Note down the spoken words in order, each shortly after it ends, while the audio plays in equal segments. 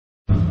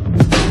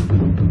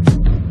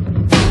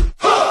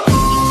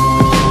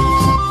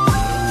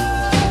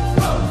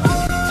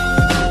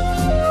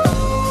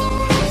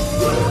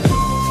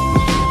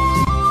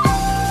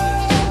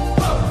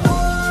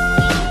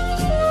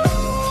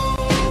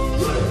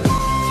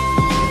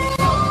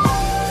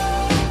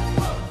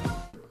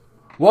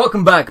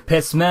Welcome back,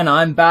 Pissmen.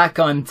 I'm back,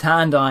 I'm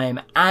tanned, I'm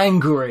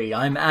angry.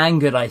 I'm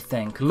angered, I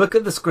think. Look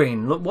at the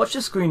screen. Look, watch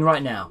the screen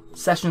right now.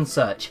 Session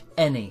search.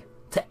 Any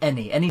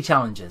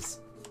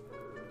challenges.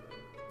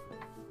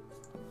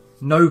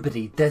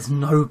 Nobody. There's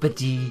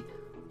nobody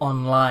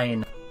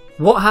online.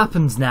 What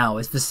happens now?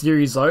 Is the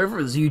series over?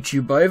 Is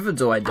YouTube over?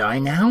 Do I die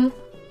now?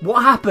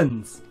 What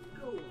happens?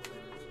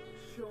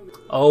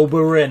 Oh,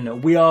 we're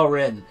in. We are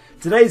in.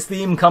 Today's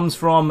theme comes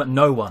from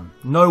no one.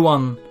 No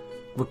one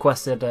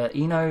requested a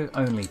Eno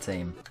only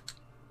team.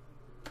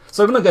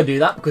 So I'm gonna go do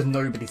that because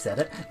nobody said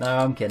it. No,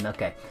 I'm kidding.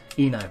 Okay.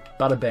 Eno.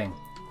 Bada bing.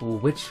 Ooh,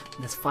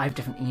 there's 5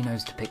 different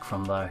Enos to pick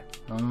from though.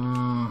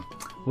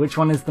 Which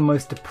one is the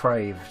most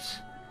depraved?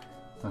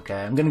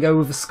 Okay, I'm gonna go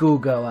with a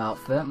schoolgirl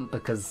outfit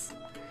because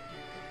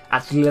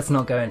actually let's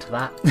not go into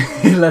that.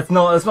 let's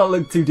not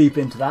look too deep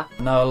into that.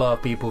 I know a lot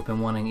of people have been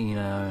wanting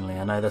Eno only.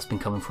 I know that's been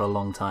coming for a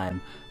long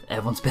time.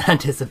 Everyone's been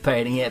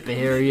anticipating it, but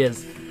here he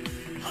is.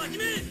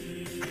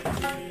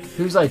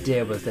 Whose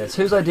idea was this?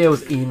 Whose idea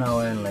was Eno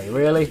only?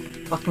 Really?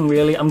 Fucking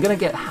really? I'm gonna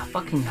get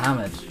fucking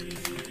hammered.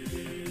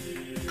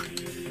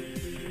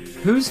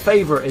 Whose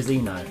favourite is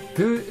Eno?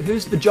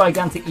 Who's the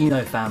gigantic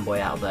Eno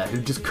fanboy out there who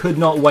just could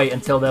not wait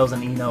until there was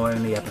an Eno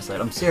only episode?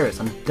 I'm serious,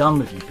 I'm done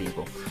with you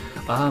people.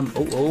 Alright,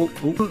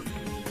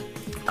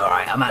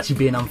 I'm actually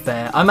being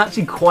unfair. I'm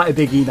actually quite a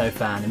big Eno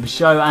fan in the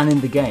show and in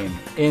the game.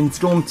 In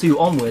Storm 2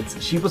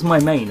 onwards, she was my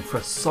main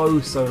for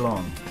so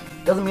long.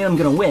 Doesn't mean I'm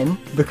gonna win,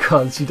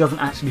 because she doesn't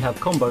actually have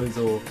combos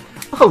or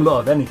a whole lot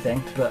of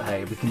anything, but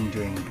hey, we can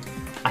dream.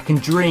 I can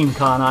dream,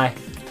 can't I?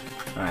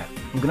 Alright,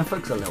 I'm gonna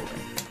focus a little bit.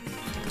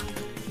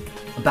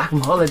 I'm back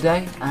from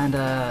holiday, and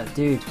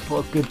dude,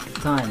 what a good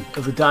time. It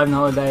was a diving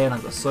holiday, and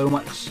I've got so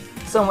much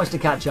to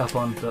catch up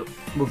on, but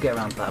we'll get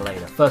around to that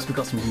later. First, we've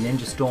got some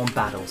Ninja Storm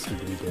battles to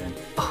be doing.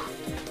 Oh,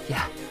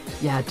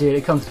 yeah, dude,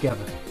 it comes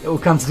together. It all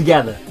comes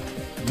together.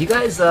 You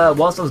guys,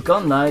 whilst I was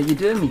gone though, you're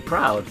doing me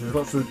proud. There's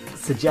lots of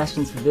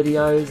suggestions for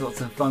videos,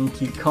 lots of fun,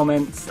 cute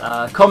comments.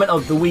 Comment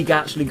of the week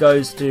actually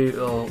goes to,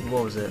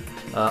 what was it?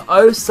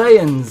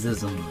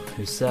 Osayansism,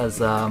 who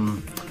says,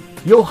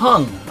 you're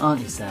hung,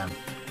 aren't you, Sam?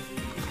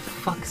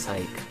 For fuck's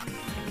sake.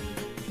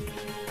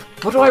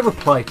 What do I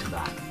reply to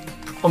that?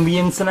 On the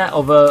internet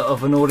of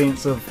an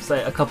audience of,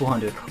 say, a couple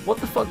hundred. What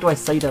the fuck do I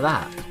say to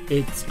that?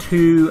 It's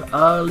too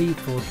early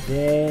for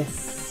this.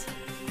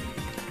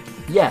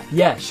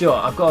 Yeah, sure,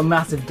 I've got a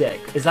massive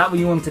dick. Is that what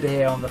you wanted to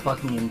hear on the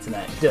fucking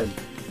internet?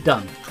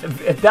 Done.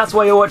 If that's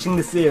why you're watching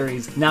the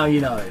series, now you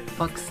know.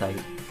 Fuck's sake.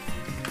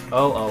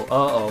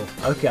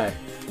 Okay.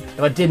 If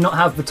I did not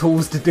have the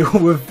tools to deal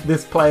with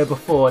this player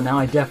before, now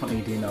I definitely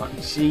do not.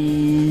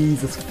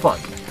 Jesus fuck.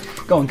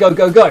 Go on, go.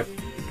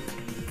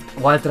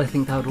 Why did I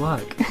think that would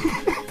work?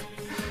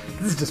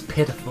 This is just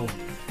pitiful.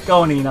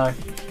 Go on, Eno.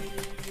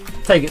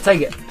 Take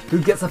it. Who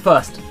gets the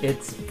first?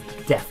 It's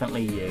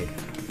definitely you.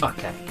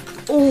 Okay.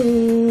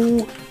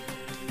 Ooh!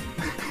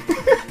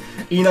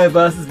 Eno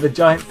versus the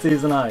giant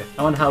Susan O.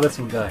 I wonder how this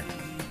will go.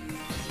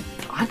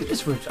 I could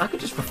just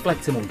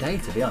reflect him all day,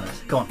 to be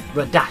honest. Go on,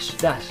 dash.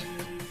 If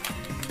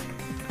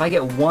I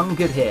get one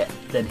good hit,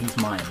 then he's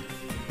mine.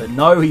 But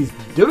no, he's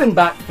doing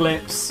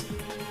backflips.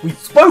 We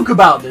spoke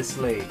about this,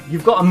 Lee.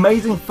 You've got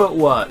amazing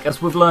footwork,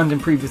 as we've learned in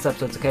previous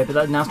episodes, okay?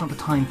 But now's not the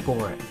time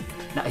for it.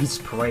 Now he's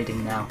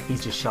parading now.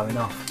 He's just showing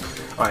off.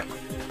 Alright,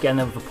 getting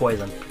there with the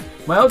poison.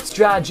 My old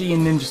strategy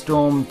in Ninja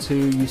Storm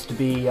 2 used to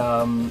be,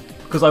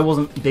 because I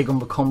wasn't big on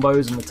the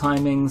combos and the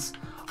timings,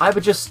 I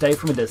would just stay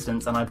from a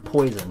distance and I'd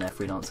poison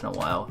every once in a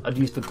while. I'd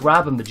use the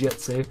grab and the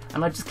jutsu,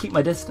 and I'd just keep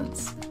my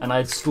distance. And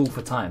I'd stall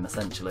for time,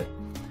 essentially.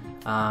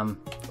 Because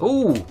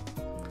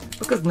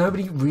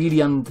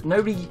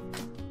nobody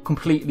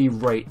completely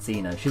rates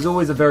Eno. She's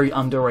always a very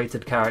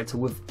underrated character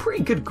with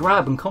pretty good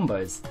grab and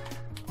combos.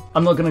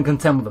 I'm not going to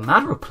contend with a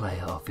Madara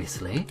player,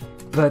 obviously,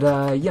 but,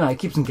 it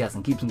keeps them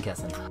guessing.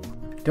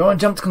 Don't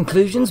want to jump to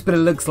conclusions, but it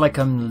looks like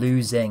I'm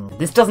losing.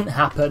 This doesn't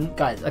happen.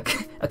 Guys,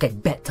 okay,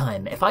 bet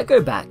time. If I go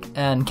back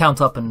and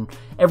count up in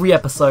every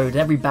episode,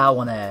 every battle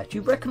on air, do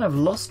you reckon I've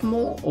lost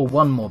more or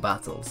won more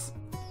battles?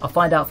 I'll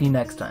find out for you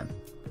next time.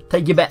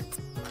 Take your bet.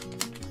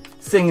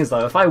 Seeing as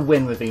though, if I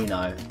win with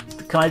Eno,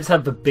 can I just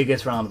have the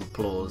biggest round of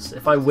applause?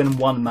 If I win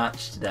one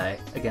match today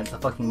against a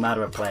fucking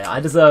Madara player,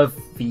 I deserve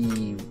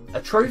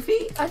a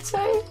trophy, I'd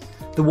say?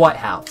 The White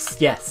House,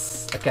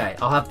 yes. Okay,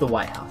 I'll have the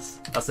White House.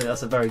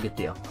 That's a very good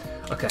deal.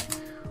 Okay.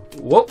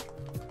 Whoop.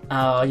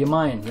 You're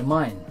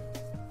mine.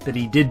 But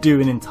he did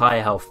do an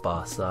entire health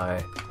bar, so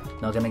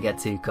not gonna get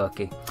too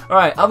cocky.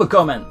 Alright, other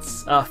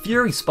comments.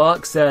 Fury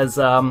Spark says,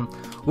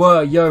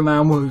 well, yo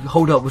man,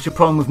 hold up, what's your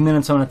problem with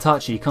Minato and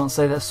Itachi? You can't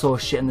say that sort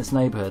of shit in this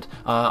neighborhood.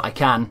 I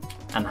can,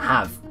 and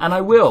have, and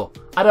I will.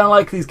 I don't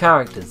like these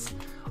characters.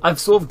 I've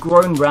sort of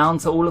grown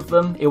round to all of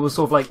them. It was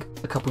sort of like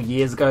a couple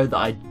years ago that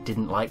I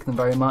didn't like them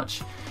very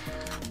much.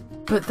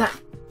 But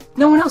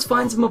no one else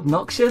finds them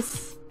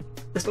obnoxious.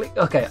 It's like,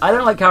 okay, I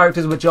don't like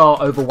characters which are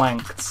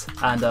overwanked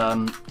and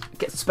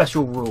get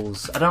special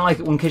rules. I don't like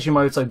it when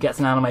Kishimoto gets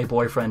an anime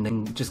boyfriend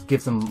and just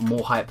gives them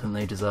more hype than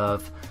they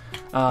deserve.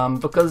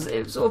 Because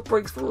it sort of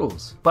breaks the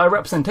rules. By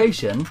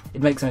representation,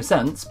 it makes no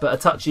sense, but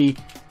Itachi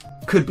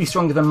could be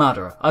stronger than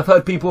Madara. I've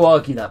heard people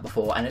argue that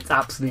before, and it's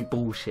absolute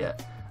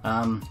bullshit.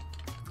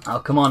 Oh,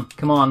 come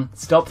on,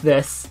 stop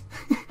this.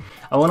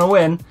 I want to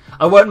win.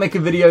 I won't make a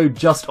video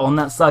just on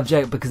that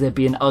subject because it'd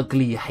be an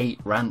ugly hate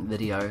rant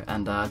video,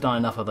 and I've done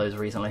enough of those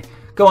recently.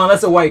 Go on,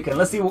 let's awaken.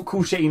 Let's see what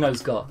cool shit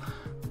Ino's got.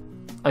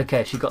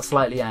 Okay, she got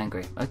slightly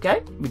angry.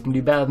 Okay, we can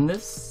do better than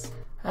this.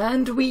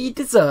 And we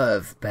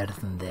deserve better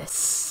than this.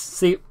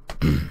 See,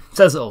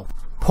 says it all.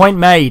 Point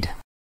made.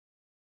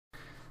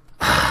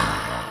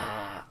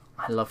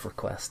 I love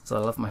requests, I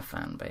love my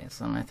fan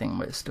base, and I think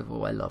most of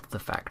all I love the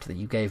fact that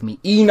you gave me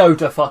Ino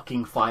to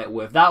fucking fight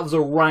with. That was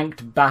a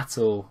ranked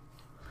battle.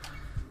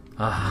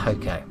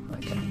 Okay.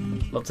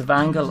 Lots of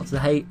anger, lots of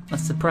hate.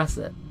 Let's suppress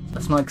it.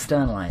 Let's not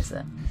externalize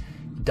it.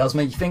 It does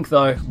make you think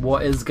though,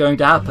 what is going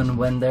to happen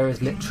when there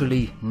is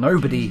literally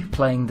nobody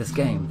playing this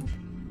game?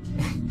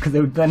 Because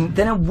then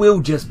it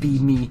will just be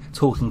me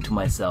talking to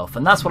myself,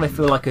 and that's what I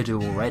feel like I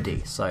do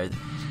already, so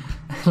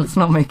let's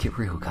not make it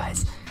real,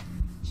 guys.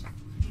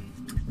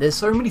 There's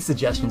so many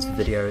suggestions for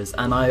videos,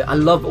 and I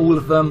love all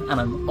of them,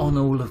 and I'm on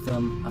all of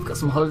them. I've got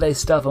some holiday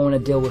stuff I want to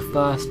deal with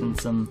first, and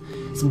some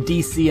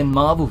DC and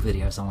Marvel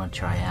videos I want to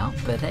try out,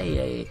 but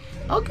hey,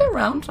 I'll get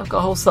around. I've got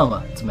a whole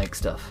summer to make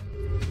stuff.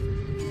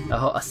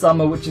 A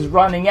summer which is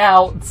running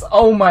out.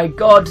 Oh my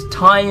god,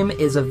 time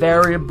is a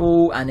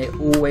variable, and it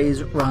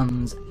always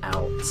runs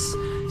out.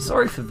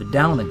 Sorry for the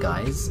downer,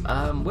 guys.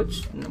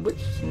 Which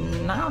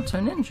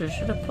Naruto Ninja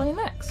should I play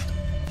next?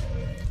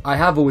 I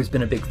have always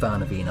been a big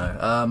fan of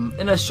Ino.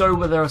 In a show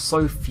where there are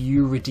so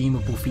few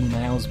redeemable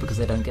females because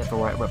they don't get the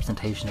right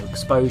representation of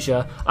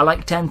exposure, I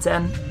like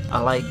Tenten, I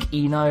like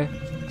Ino,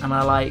 and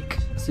I like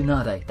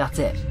Tsunade. That's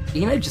it.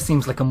 Ino just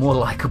seems like a more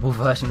likeable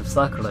version of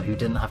Sakura who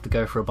didn't have to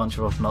go through a bunch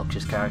of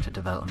obnoxious character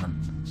development.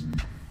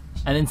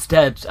 And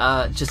instead,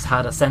 just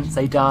had a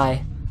sensei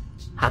die,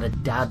 had a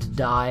dad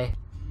die,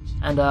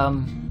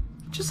 and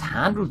just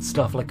handled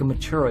stuff like a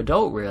mature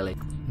adult, really.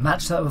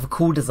 Match that with a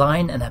cool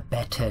design and a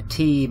better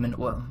team, and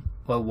whoa,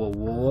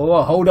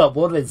 hold up,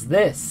 what is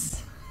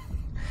this?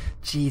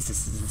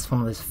 Jesus, this is one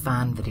of those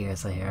fan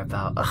videos I hear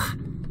about. Ugh,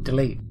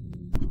 delete.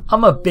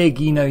 I'm a big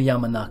Ino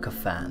Yamanaka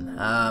fan,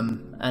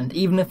 and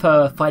even if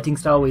her fighting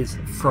style is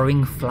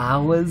throwing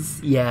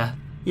flowers, yeah,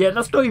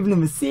 that's not even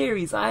in the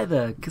series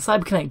either, because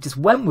CyberConnect just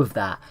went with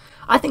that.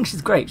 I think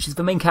she's great. She's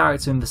the main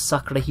character in the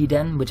Sakura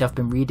Hiden, which I've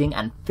been reading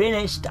and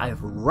finished.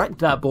 I've wrecked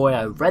that boy,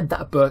 I read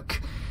that book.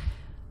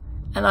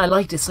 And I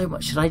liked it so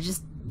much. Should I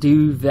just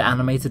do the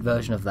animated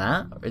version of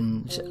that?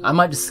 And I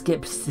might just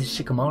skip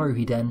Shikamaru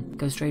Hiden,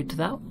 go straight to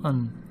that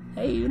one.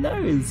 Hey, who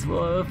knows?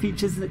 What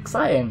features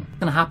exciting? What's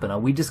gonna happen? Are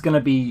we just gonna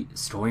be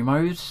story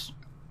mode?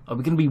 Are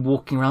we gonna be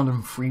walking around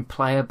in free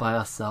player by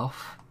ourselves?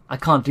 I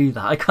can't do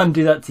that. I can't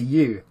do that to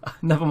you.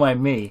 Never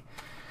mind me.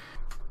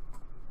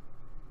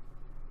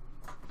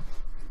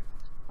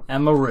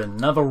 Emerin,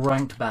 another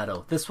ranked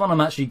battle. This one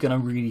I'm actually gonna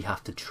really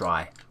have to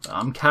try.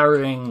 I'm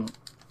carrying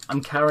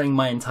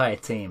my entire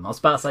team. I was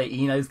about to say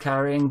Ino's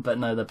carrying, but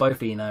no, they're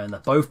both Ino and they're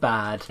both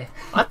bad.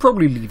 I'd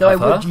probably leave her. I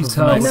would use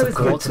her as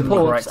good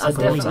support. I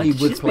definitely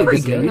would play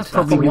pretty good. I've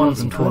probably won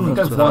some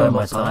tournaments with her in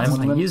my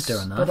time. I used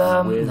her enough. But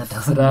that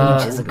doesn't mean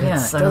she's a good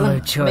solo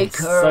choice. Make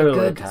her a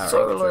good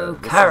solo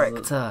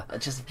character.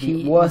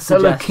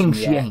 Solo king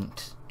she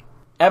ain't.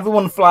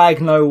 Everyone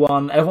flag no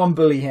one. Everyone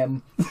bully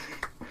him.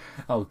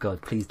 Oh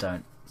god, please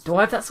don't. Do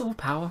I have that sort of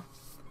power?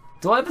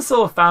 Do I have a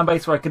sort of fan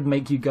base where I could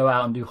make you go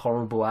out and do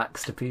horrible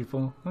acts to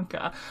people? Okay.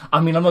 I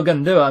mean, I'm not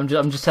going to do it. I'm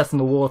just testing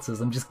the waters.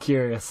 I'm just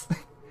curious.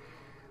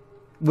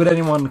 Would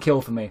anyone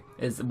kill for me?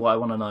 Is what I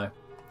want to know.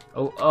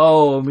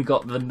 Oh, we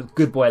got the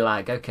good boy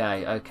lag.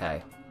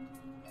 Okay.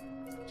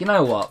 You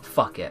know what?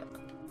 Fuck it.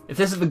 If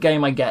this is the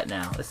game I get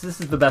now, this is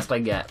the best I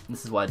get.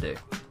 This is what I do.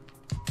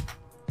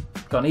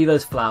 Gotta eat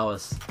those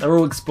flowers. They're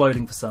all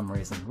exploding for some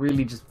reason.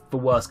 Really just the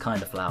worst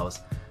kind of flowers.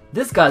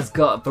 This guy's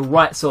got the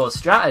right sort of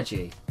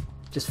strategy.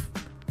 Just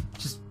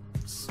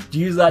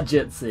use that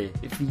jitsu.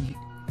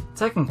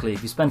 Technically,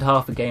 if you spend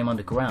half a game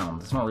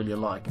underground, there's not really a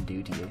lot I can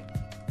do to you.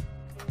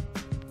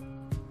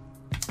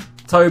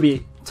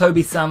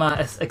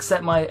 Tobi-sama,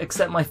 accept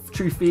my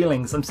true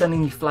feelings. I'm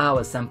sending you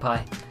flowers,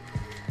 senpai.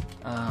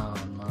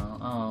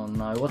 Oh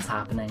no, what's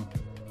happening?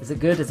 Is it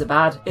good? Is it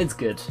bad? It's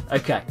good.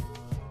 Okay.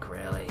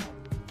 Really?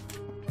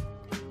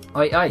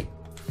 Oi,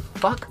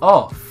 fuck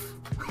off.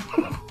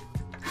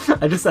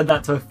 I just said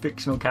that to a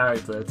fictional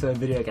character, to a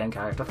video game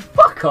character.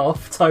 Fuck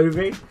off,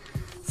 Toby!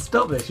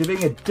 Stop this, you're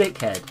being a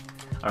dickhead.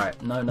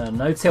 Alright,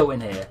 no tilt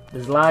in here.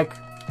 There's lag,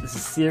 this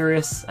is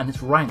serious, and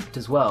it's ranked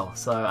as well,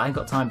 so I ain't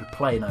got time to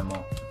play no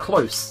more.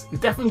 Close. You're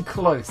definitely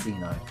close,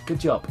 Ino. Good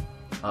job.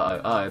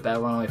 Uh-oh, better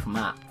run away from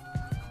that.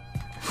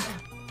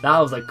 That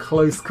was a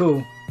close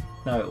call.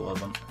 No, it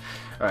wasn't.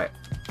 Alright.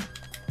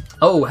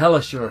 Oh, hella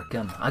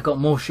shuriken. I got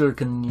more shuriken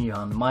than you,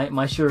 hon. My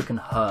shuriken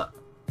hurt.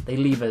 They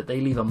leave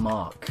a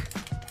mark.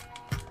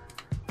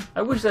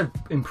 I wish they'd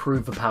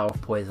improve the power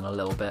of poison a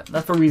little bit.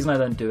 That's the reason I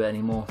don't do it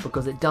anymore,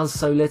 because it does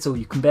so little.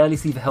 You can barely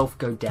see the health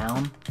go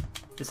down.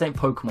 This ain't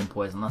Pokemon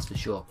poison, that's for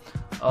sure.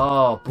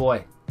 Oh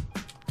boy.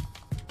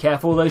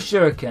 Careful those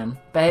shuriken.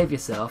 Behave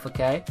yourself,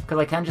 okay? Because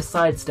I can just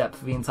sidestep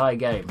for the entire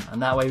game,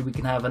 and that way we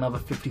can have another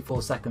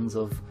 54 seconds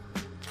of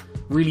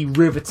really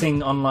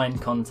riveting online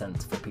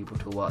content for people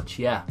to watch.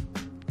 Yeah.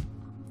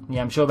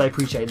 Yeah, I'm sure they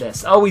appreciate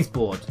this. Oh, he's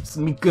bored.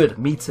 Good,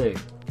 me too.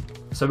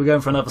 So we're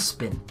going for another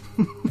spin.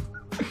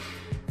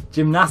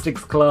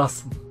 Gymnastics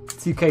class,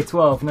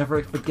 2K12,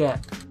 never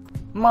forget.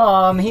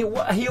 Mom, he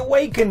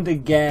awakened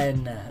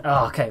again.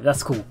 Oh, okay,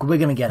 that's cool. We're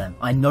going to get him.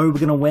 I know we're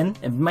going to win.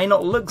 It may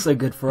not look so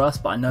good for us,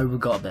 but I know we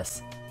got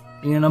this.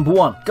 Number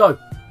 1, go.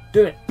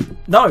 Do it.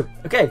 No.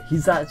 Okay,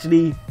 he's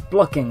actually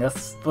blocking.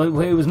 That's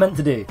what he was meant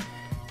to do.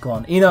 Go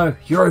on.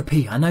 You're OP.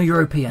 I know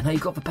you're OP. I know you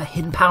got the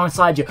hidden power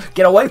inside you.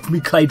 Get away from me,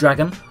 Clay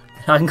Dragon.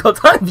 I ain't got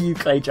time for you,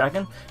 Clay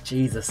Dragon.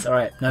 Jesus. All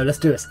right. No, let's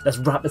do this. Let's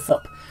wrap this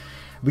up.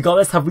 We got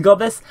this? Have we got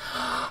this?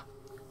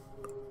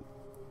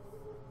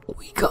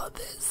 We got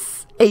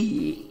this.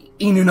 Hey,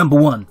 Inu number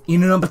 1.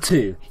 Inu number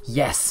 2.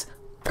 Yes.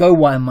 Go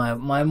while my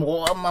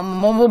waifu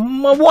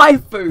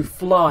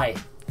fly.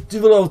 Do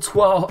the little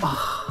twirl.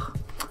 Oh.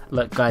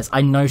 Look, guys,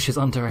 I know she's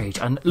underage.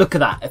 And look at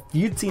that. If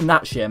you'd seen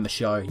that shit in the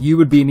show, you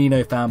would be an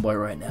Ino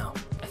fanboy right now.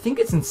 I think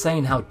it's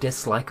insane how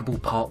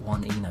dislikable Part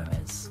 1 Ino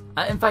is.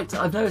 In fact,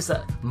 I've noticed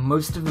that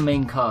most of the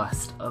main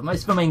cast,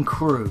 most of the main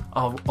crew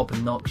are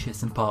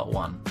obnoxious in Part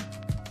 1.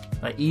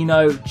 Like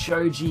Ino,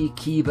 Choji,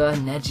 Kiba,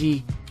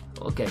 Neji.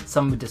 Okay,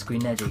 some would disagree,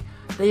 Neji.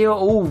 They are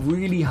all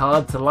really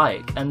hard to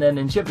like, and then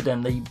in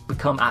Shippuden they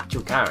become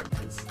actual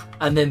characters.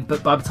 And then,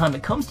 but by the time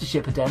it comes to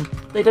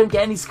Shippuden, they don't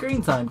get any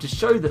screen time to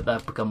show that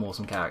they've become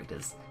awesome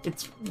characters.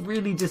 It's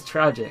really just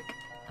tragic.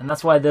 And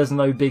that's why there's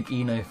no big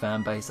Ino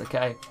fan base,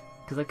 okay?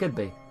 Because there could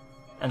be.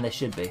 And there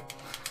should be.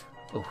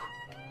 Ooh.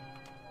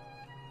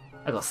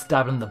 I got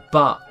stabbed in the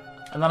butt.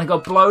 And then I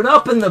got blown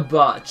up in the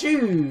butt.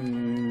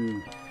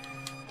 Choo!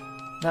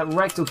 That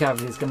rectal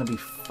cavity is going to be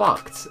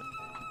fucked.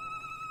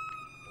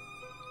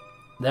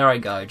 There I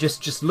go.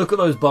 Just look at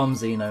those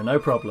bombs, Ino. No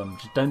problem.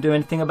 Just don't do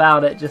anything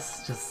about it.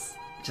 Just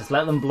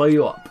let them blow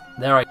you up.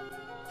 There I go.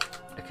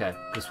 Okay,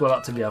 just swell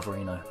up to the other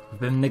Ino.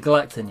 We've been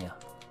neglecting you.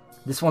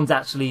 This one's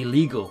actually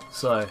illegal,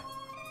 so...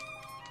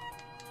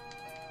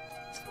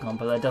 It's a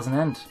combo that doesn't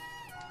end.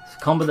 It's a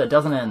combo that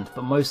doesn't end,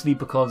 but mostly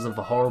because of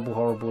the horrible,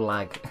 horrible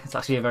lag. It's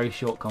actually a very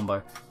short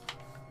combo.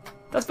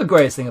 That's the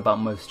greatest thing about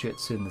most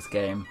jutsu in this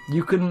game.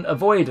 You can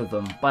avoid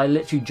them by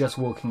literally just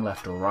walking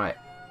left or right.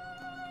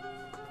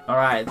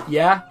 Alright,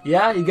 yeah,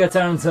 you go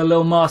turn into a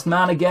little masked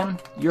man again.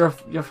 You're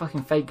a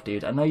fucking fake,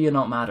 dude. I know you're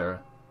not Madara.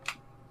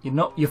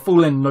 You're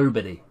fooling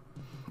nobody.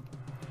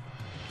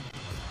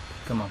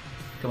 Come on.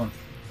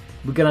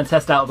 We're gonna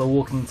test out the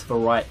walking to the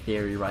right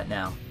theory right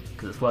now,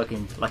 because it's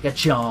working like a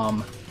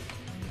charm.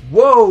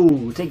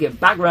 Whoa! Take it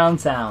back round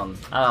town.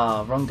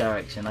 Ah, wrong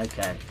direction,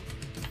 okay.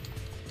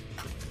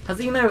 Has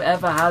Ino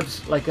ever had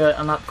like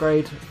an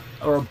upgrade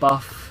or a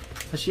buff?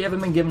 Has she ever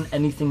been given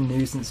anything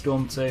new since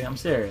Storm 2? I'm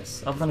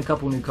serious. Other than a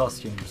couple new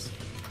costumes.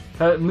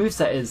 Her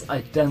moveset is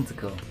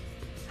identical.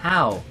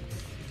 How?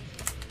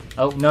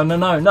 Oh, no.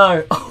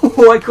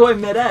 Oh, I caught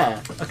him mid-air.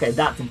 Okay,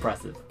 that's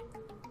impressive.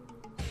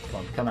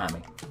 Come on, come at me.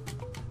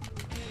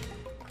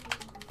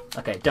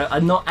 Okay,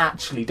 don't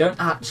actually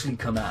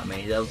come at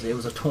me. It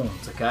was a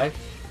taunt, okay?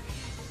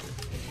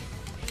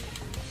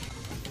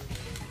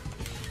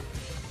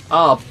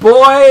 Oh,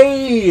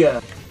 boy!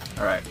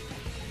 Alright.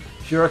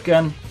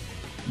 Shuriken.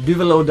 Do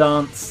the little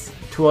dance,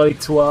 twirly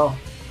twirl.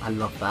 I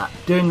love that.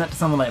 Doing that to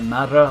someone like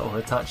Madara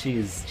or Itachi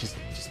is just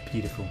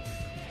beautiful.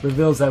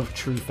 Reveals their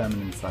true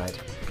feminine side.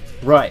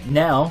 Right,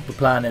 now the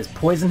plan is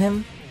poison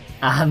him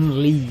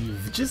and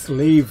leave. Just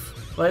leave.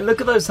 Like,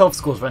 look at those health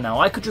scores right now.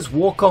 I could just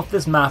walk off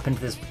this map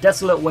into this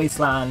desolate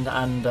wasteland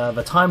and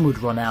the time would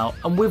run out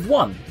and we've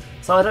won.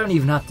 So I don't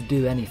even have to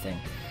do anything.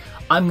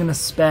 I'm going to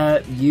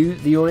spare you,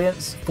 the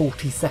audience,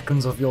 40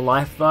 seconds of your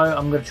life, though.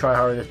 I'm going to try to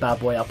hurry this bad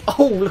boy up.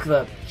 Oh, look at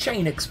the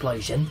chain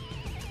explosion.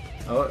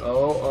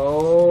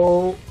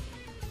 Oh.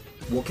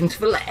 Walking to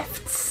the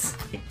left.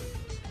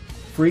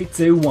 3,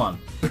 2, 1.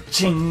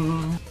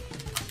 Ching.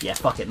 Yeah,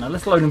 fuck it. Now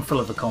let's load him full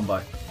of a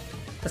combo.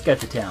 Let's go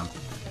to town.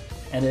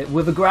 End it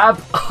with a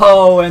grab.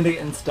 Oh, end it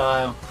in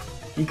style.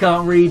 You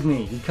can't read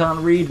me.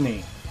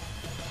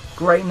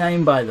 Great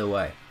name, by the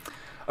way.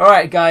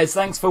 Alright guys,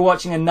 thanks for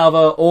watching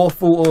another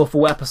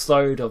awful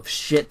episode of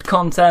shit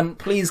content.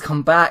 Please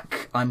come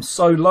back. I'm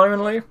so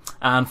lonely.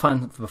 And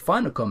for the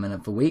final comment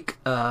of the week,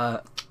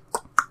 Goku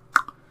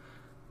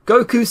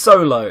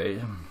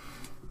Solo.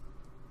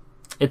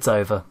 It's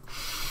over.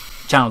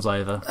 Channel's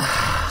over.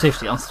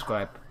 Seriously,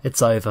 unsubscribe.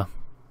 It's over.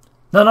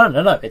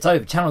 No, it's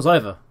over. Channel's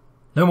over.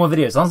 No more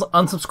videos.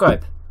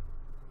 Unsubscribe.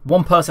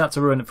 One person had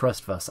to ruin it for the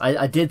rest of us.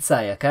 I did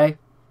say, okay?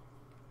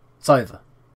 It's over.